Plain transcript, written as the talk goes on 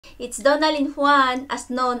It's Donalyn Juan,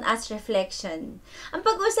 as known as reflection. Ang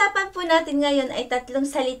pag-uusapan po natin ngayon ay tatlong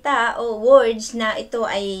salita o words na ito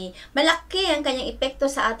ay malaki ang kanyang epekto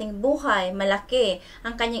sa ating buhay, malaki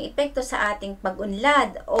ang kanyang epekto sa ating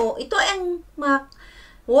pag-unlad, o ito ay ang mga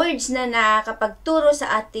words na nakakapagturo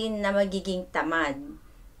sa atin na magiging tamad.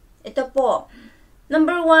 Ito po,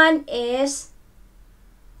 number 1 is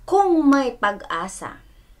kung may pag-asa.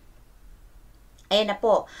 Ayan na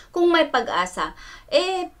po, kung may pag-asa.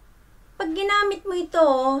 Pag ginamit mo ito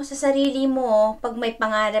sa sarili mo, pag may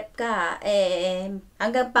pangarap ka,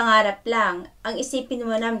 hanggang pangarap lang, ang isipin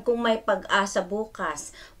mo naman kung may pag-asa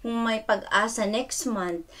bukas, kung may pag-asa next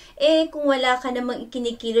month, kung wala ka namang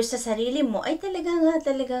ikinikilos sa sarili mo, ay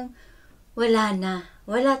talagang wala na.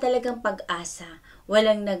 Wala talagang pag-asa.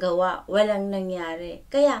 Walang nagawa, walang nangyari.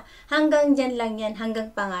 Kaya hanggang dyan lang yan,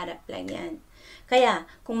 hanggang pangarap lang yan. Kaya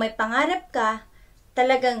kung may pangarap ka,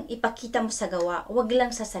 talagang ipakita mo sa gawa, wag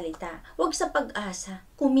lang sa salita, wag sa pag-asa,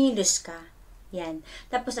 kumilos ka. Yan.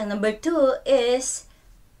 Tapos ang number 2 is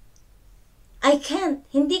I can't,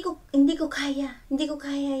 hindi ko kaya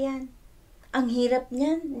yan. Ang hirap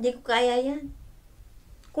niyan, hindi ko kaya yan.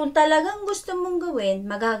 Kung talagang gusto mong gawin,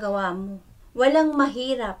 magagawa mo. Walang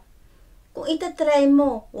mahirap. Kung itatry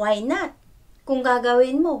mo, why not? Kung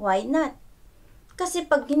gagawin mo, why not? Kasi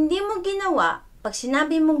pag hindi mo ginawa, pag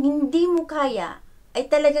sinabi mong hindi mo kaya, ay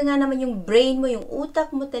talaga nga naman yung brain mo, yung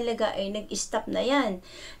utak mo talaga ay nag-stop na yan.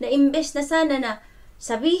 Na imbes na sana na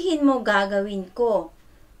sabihin mo gagawin ko.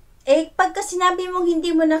 Pagka sinabi mong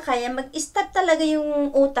hindi mo na kaya, mag-stop talaga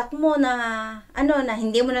yung utak mo na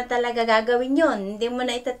hindi mo na talaga gagawin yon, hindi mo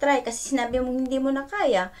na itatry kasi sinabi mong hindi mo na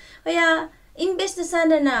kaya. Kaya imbes na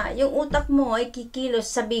sana na yung utak mo ay kikilos,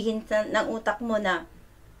 sabihin ng utak mo na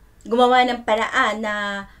gumawa ng paraan na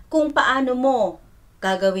kung paano mo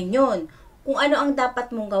gagawin yon, kung ano ang dapat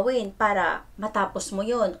mong gawin para matapos mo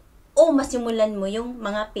yon o masimulan mo yung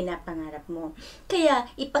mga pinapangarap mo. Kaya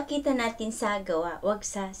ipakita natin sa gawa, wag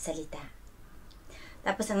sa salita.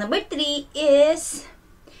 Tapos ang number 3 is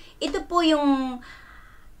ito po yung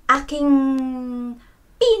aking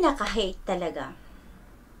pinaka-hate talaga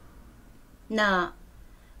na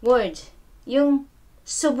word, yung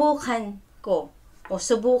subukan ko o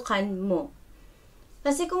subukan mo.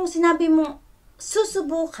 Kasi kung sinabi mo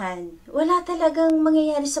susubukan, wala talagang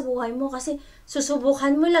mangyayari sa buhay mo kasi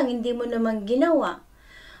susubukan mo lang, hindi mo naman ginawa.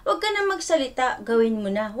 Huwag ka na magsalita, gawin mo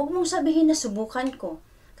na. Huwag mong sabihin na subukan ko.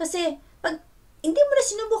 Kasi pag hindi mo na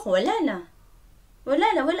sinubukan, wala na.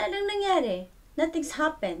 Wala nang nangyari. Nothing's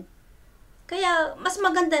happened. Kaya mas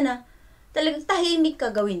maganda na talagang tahimik ka,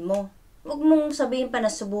 gawin mo. Huwag mong sabihin pa na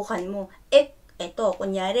subukan mo. Eto,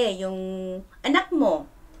 kunyari, yung anak mo,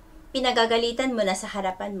 pinagagalitan mo na sa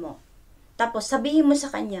harapan mo. Tapos sabihin mo sa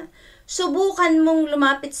kanya, subukan mong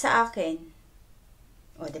lumapit sa akin.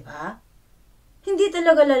 O, diba? Hindi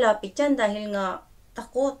talaga lalapit yan dahil nga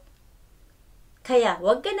takot. Kaya,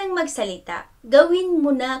 huwag ka nang magsalita. Gawin mo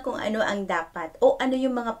na kung ano ang dapat o ano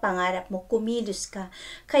yung mga pangarap mo, kumilos ka.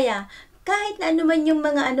 Kaya, kahit na ano man yung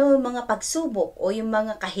mga pagsubok o yung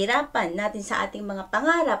mga kahirapan natin sa ating mga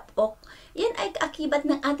pangarap, o yan ay kaakibat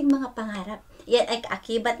ng ating mga pangarap. Yan ay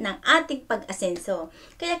kaakibat ng ating pag-asenso.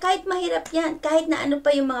 Kaya kahit mahirap yan, kahit na ano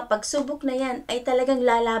pa yung mga pagsubok na yan, ay talagang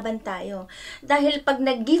lalaban tayo. Dahil pag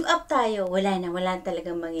nag-give up tayo, wala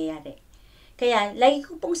talagang mangyayari. Kaya lagi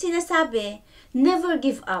ko pong sinasabi, never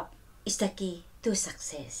give up is the key to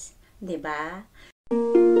success. 'Di ba?